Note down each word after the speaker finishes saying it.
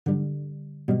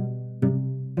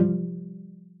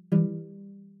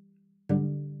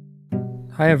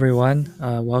Hi, everyone.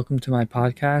 Welcome to my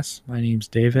podcast. My name's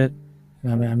David,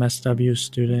 and I'm an MSW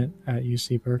student at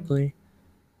UC Berkeley.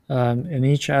 In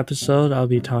each episode, I'll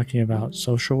be talking about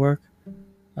social work,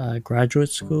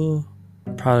 graduate school,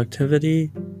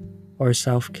 productivity, or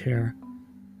self care.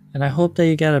 And I hope that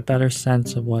you get a better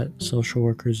sense of what social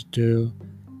workers do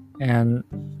and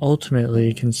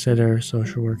ultimately consider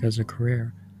social work as a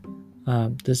career.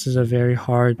 This is a very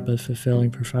hard but fulfilling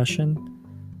profession,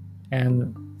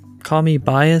 and call me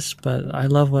biased, but I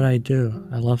love what I do.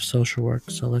 I love social work,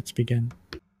 so let's begin.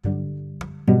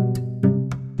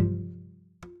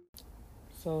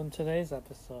 So, in today's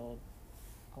episode,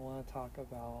 I want to talk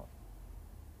about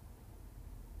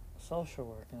social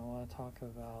work and I want to talk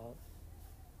about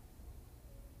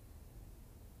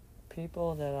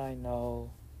people that I know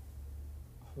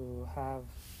who have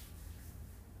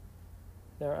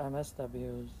their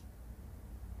MSWs,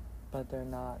 but they're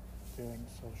not doing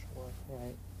social work,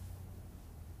 right?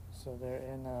 So, they're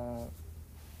in a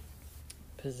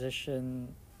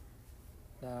position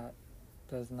that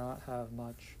does not have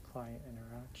much client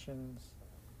interactions.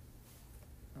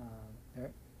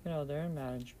 They're in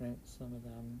management, some of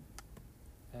them,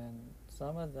 and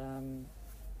some of them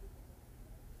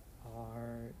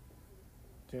are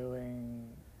doing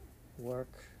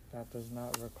work that does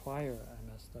not require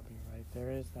MSW, right?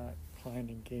 There is that client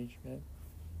engagement,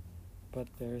 but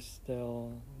they're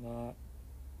still not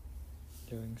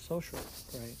doing social work,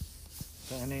 right?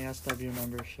 The NASW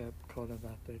membership, code of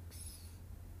ethics,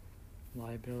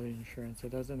 liability insurance,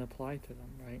 it doesn't apply to them,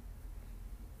 right?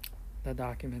 The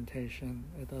documentation,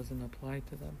 it doesn't apply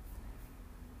to them.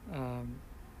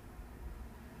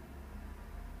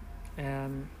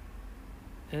 And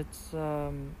it's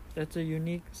a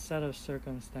unique set of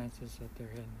circumstances that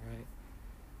they're in, right?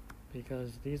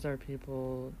 Because these are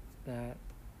people that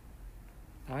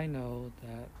I know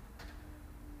that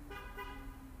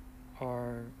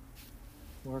are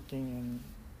working in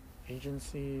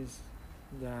agencies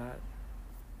that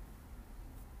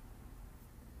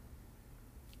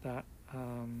that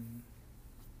um,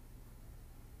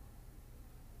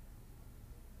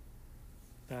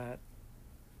 that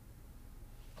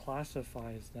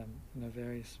classifies them in a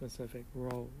very specific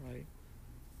role, right?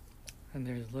 And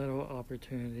there's little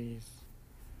opportunities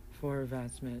for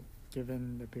advancement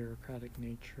given the bureaucratic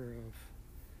nature of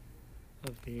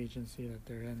the agency that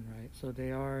they're in, right? So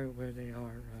they are where they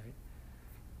are, right?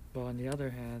 But on the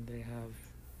other hand, they have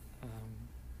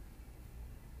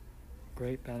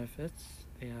great benefits.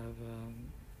 They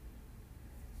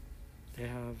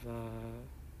have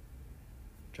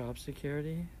job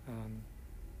security.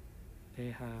 They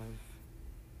have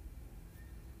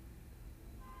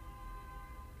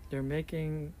they're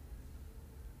making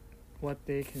what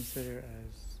they consider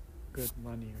as good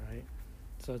money, right?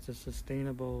 So it's a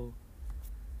sustainable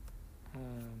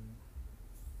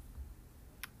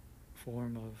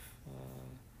form of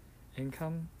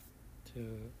income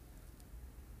to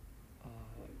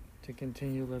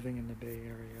continue living in the Bay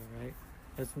Area, right?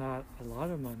 It's not a lot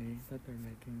of money that they're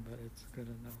making, but it's good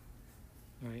enough,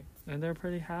 right? And they're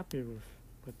pretty happy with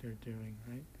what they're doing,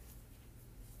 right?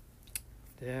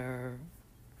 They're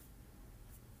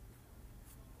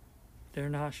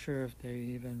not sure if they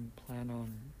even plan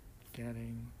on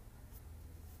getting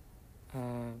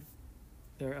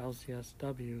their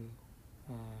LCSW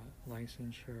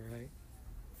licensure, right?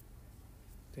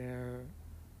 They're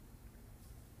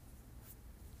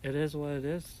It is what it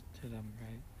is to them,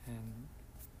 right? And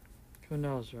who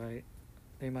knows, right?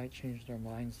 They might change their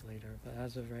minds later, but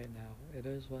as of right now, it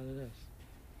is what it is.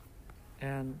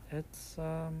 And it's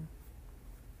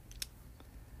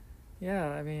yeah,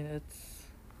 I mean, it's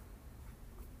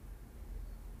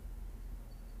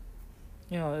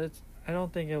I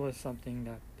don't think it was something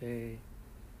that they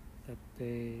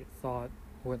thought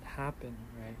would happen,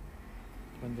 right?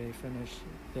 When they finish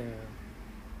their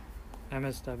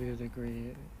MSW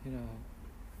degree, you know,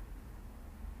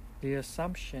 the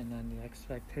assumption and the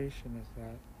expectation is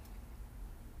that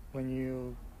when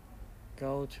you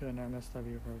go to an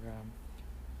MSW program,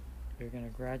 you're going to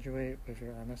graduate with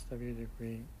your MSW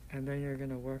degree, and then you're going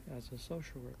to work as a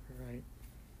social worker, right?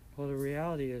 Well, the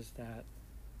reality is that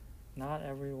not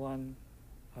everyone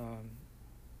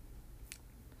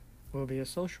will be a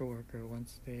social worker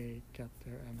once they get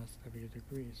their MSW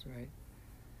degrees, right?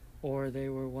 Or they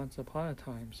were once upon a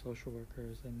time social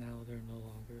workers and now they're no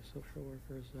longer social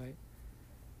workers, right?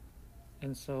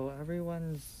 And so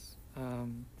everyone's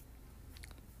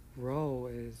role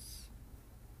is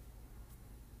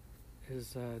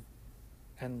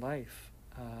and life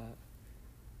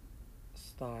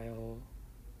style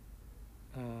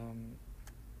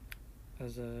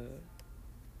as a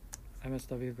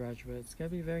MSW graduate, it's gonna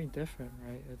be very different,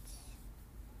 right?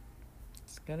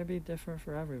 It's gonna be different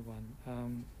for everyone,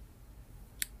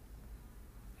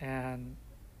 and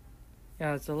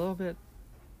yeah, it's a little bit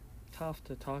tough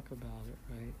to talk about it,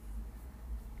 right?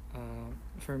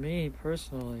 For me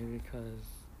personally, because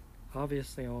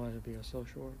obviously I want to be a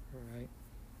social worker, right?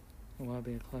 I want to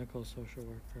be a clinical social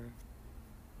worker,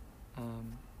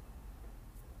 um,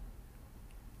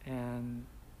 and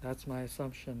that's my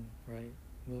assumption, right?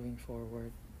 Moving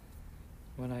forward,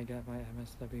 when I get my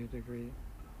MSW degree,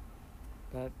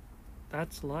 but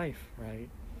that's life, right?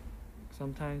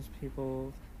 Sometimes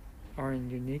people are in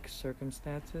unique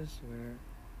circumstances where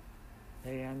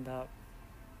they end up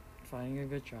finding a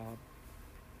good job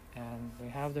and they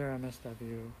have their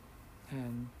MSW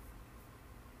and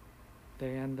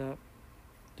they end up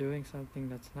doing something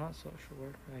that's not social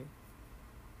work, right?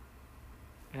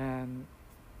 And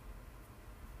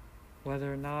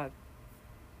whether or not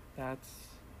that's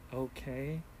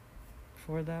okay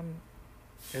for them,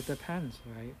 it depends,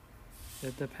 right?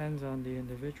 It depends on the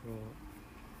individual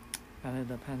and it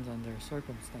depends on their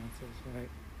circumstances, right?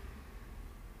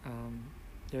 Um,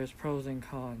 there's pros and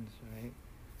cons, right?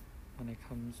 When it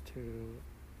comes to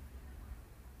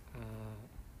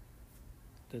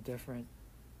the different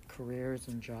careers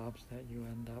and jobs that you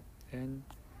end up in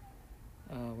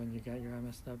when you get your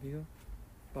MSW.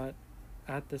 But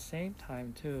at the same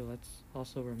time, too, let's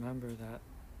also remember that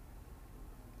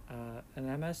an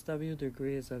MSW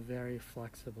degree is a very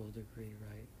flexible degree,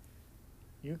 right?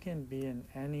 You can be in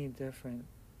any different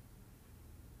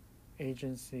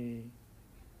agency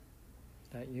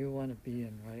that you want to be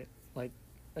in, right? Like,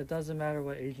 it doesn't matter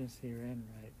what agency you're in,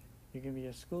 right? You can be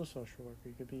a school social worker,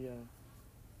 you could be a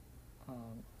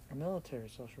military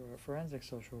social worker, forensic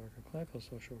social worker, clinical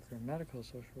social worker, medical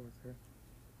social worker,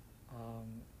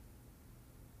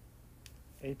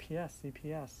 APS,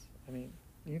 CPS. I mean,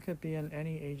 you could be in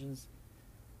any agency.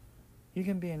 You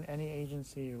can be in any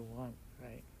agency you want,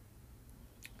 right?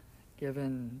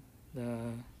 Given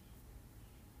the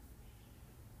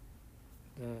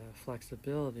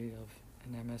flexibility of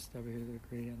an MSW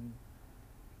degree, and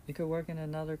you could work in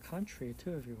another country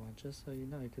too if you want. Just so you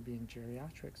know, you could be in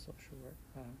geriatric social work.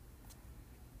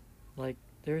 Like,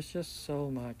 there's just so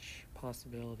much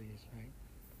possibilities, right?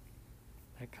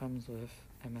 That comes with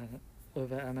an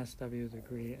MSW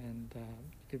degree, and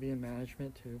you could be in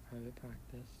management too, private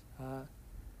practice.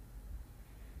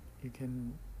 You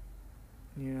can,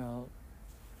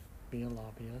 be a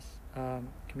lobbyist,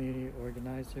 community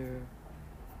organizer,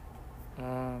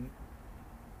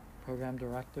 program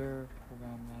director,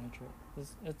 program manager.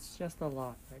 It's just a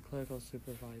lot, right? Clinical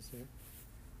supervisor.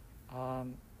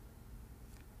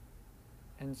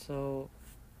 And so,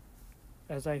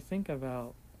 as I think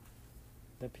about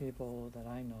the people that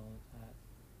I know that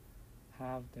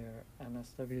have their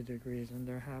MSW degrees and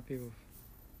they're happy with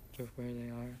where they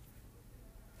are,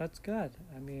 that's good.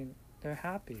 I mean, they're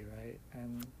happy, right?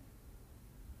 And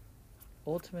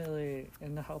ultimately,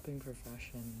 in the helping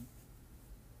profession,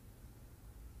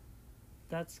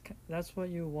 that's what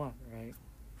you want, right?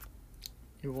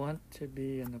 You want to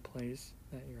be in a place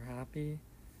that you're happy,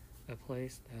 a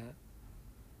place that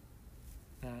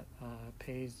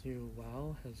pays you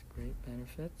well, has great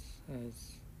benefits,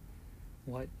 has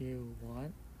what you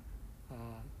want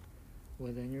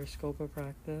within your scope of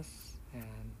practice,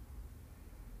 and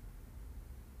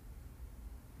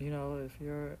if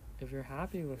you're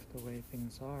happy with the way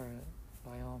things are,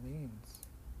 by all means,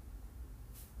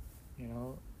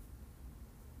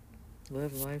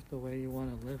 live life the way you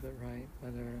want to live it, right?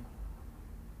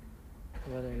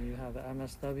 Whether you have an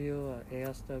MSW, an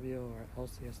ASW, or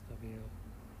LCSW,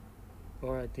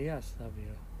 or a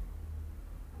DSW,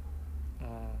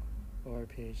 or a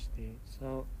PhD.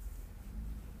 So,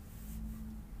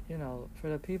 for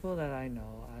the people that I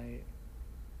know,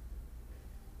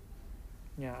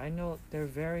 I know they're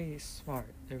very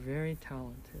smart. They're very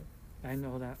talented. I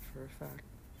know that for a fact.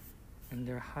 And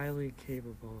they're highly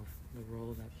capable of the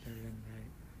role that they're in,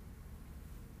 right?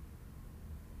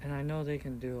 And I know they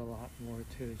can do a lot more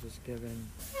too, just given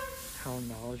how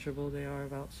knowledgeable they are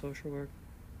about social work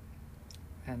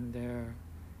and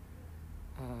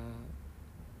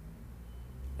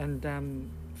and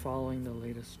them following the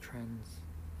latest trends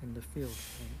in the field,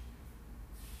 right?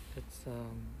 It's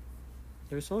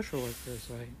they're social workers,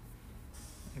 right?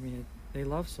 I mean, they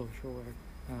love social work.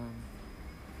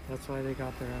 That's why they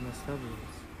got their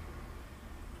MSWs.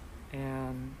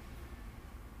 And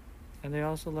they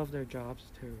also love their jobs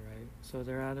too, right? So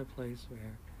they're at a place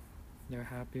where they're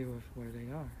happy with where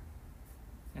they are.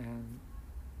 And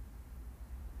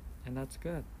that's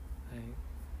good, right?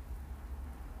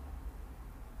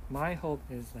 my hope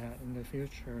is that in the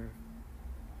future,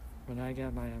 when I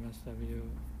get my MSW,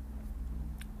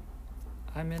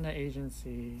 I'm in an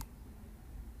agency,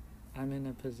 I'm in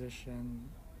a position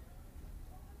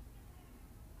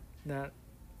that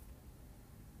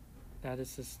is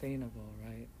sustainable,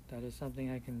 right? That is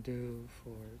something I can do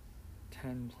for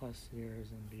 10 plus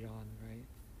years and beyond, right?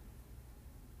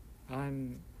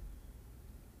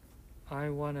 I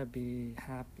want to be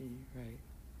happy, right?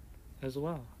 As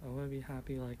well. I want to be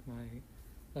happy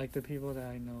like the people that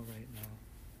I know right now.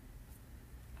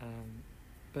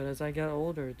 But as I get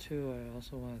older too, I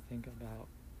also want to think about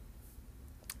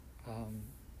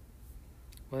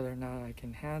whether or not I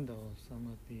can handle some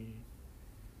of the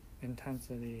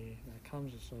intensity that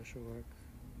comes with social work,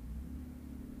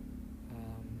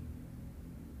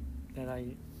 that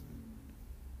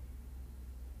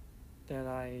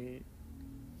I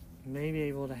may be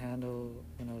able to handle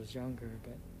when I was younger,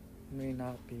 but may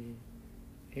not be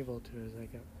able to as I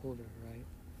get older, right?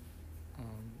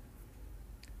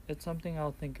 It's something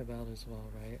I'll think about as well,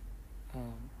 right?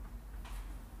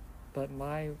 But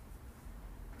my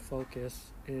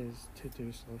focus is to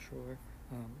do social work.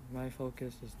 My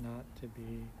focus is not to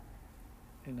be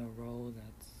in a role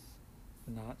that's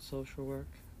not social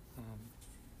work.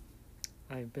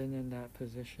 I've been in that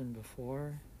position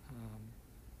before,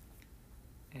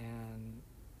 and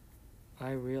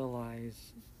I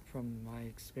realize from my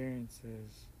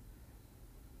experiences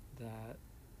that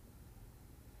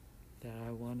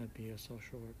I want to be a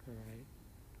social worker, right?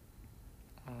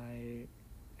 I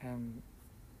am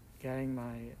getting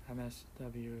my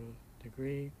MSW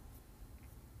degree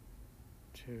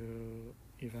to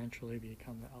eventually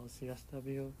become an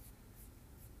LCSW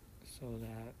so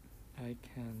that I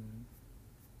can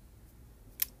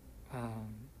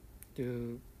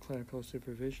do clinical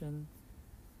supervision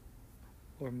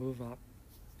or move up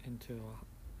into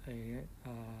a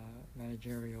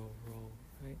managerial role,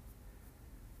 right?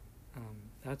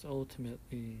 That's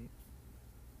ultimately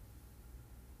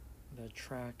the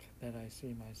track that I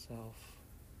see myself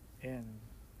in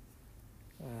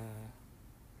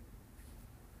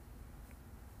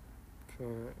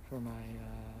for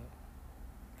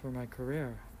my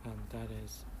career. That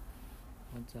is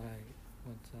once I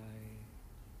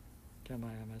get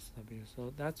my MSW.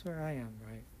 So that's where I am,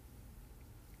 right?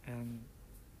 And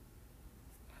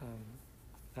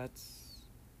that's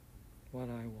what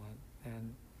I want,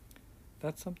 and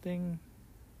that's something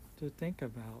to think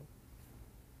about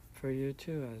for you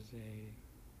too as a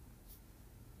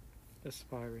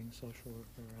aspiring social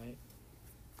worker, right?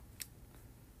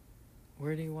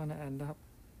 Where do you want to end up?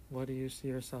 What do you see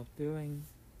yourself doing?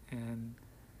 And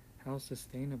how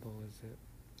sustainable is it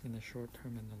in the short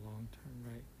term and the long term,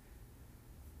 right?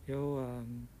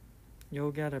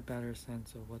 You'll get a better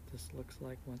sense of what this looks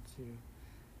like once you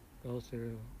go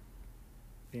through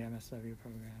the MSW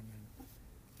program and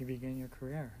you begin your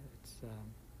career. It's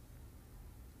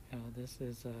this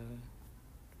is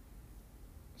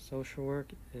social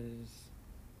work is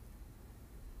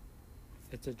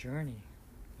it's a journey.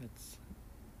 It's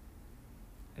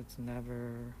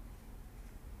never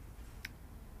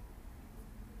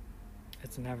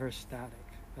static,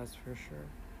 that's for sure.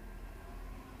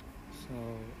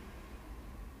 So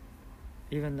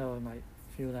even though it might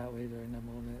feel that way during the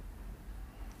moment,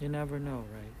 you never know,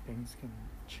 right? Things can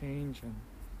change, and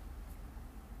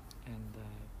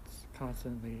it's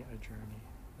constantly a journey.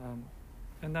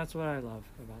 And that's what I love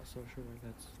about social work.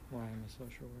 That's why I'm a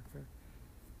social worker.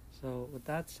 So with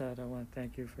that said, I want to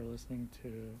thank you for listening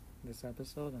to this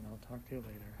episode, and I'll talk to you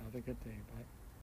later. Have a good day. Bye.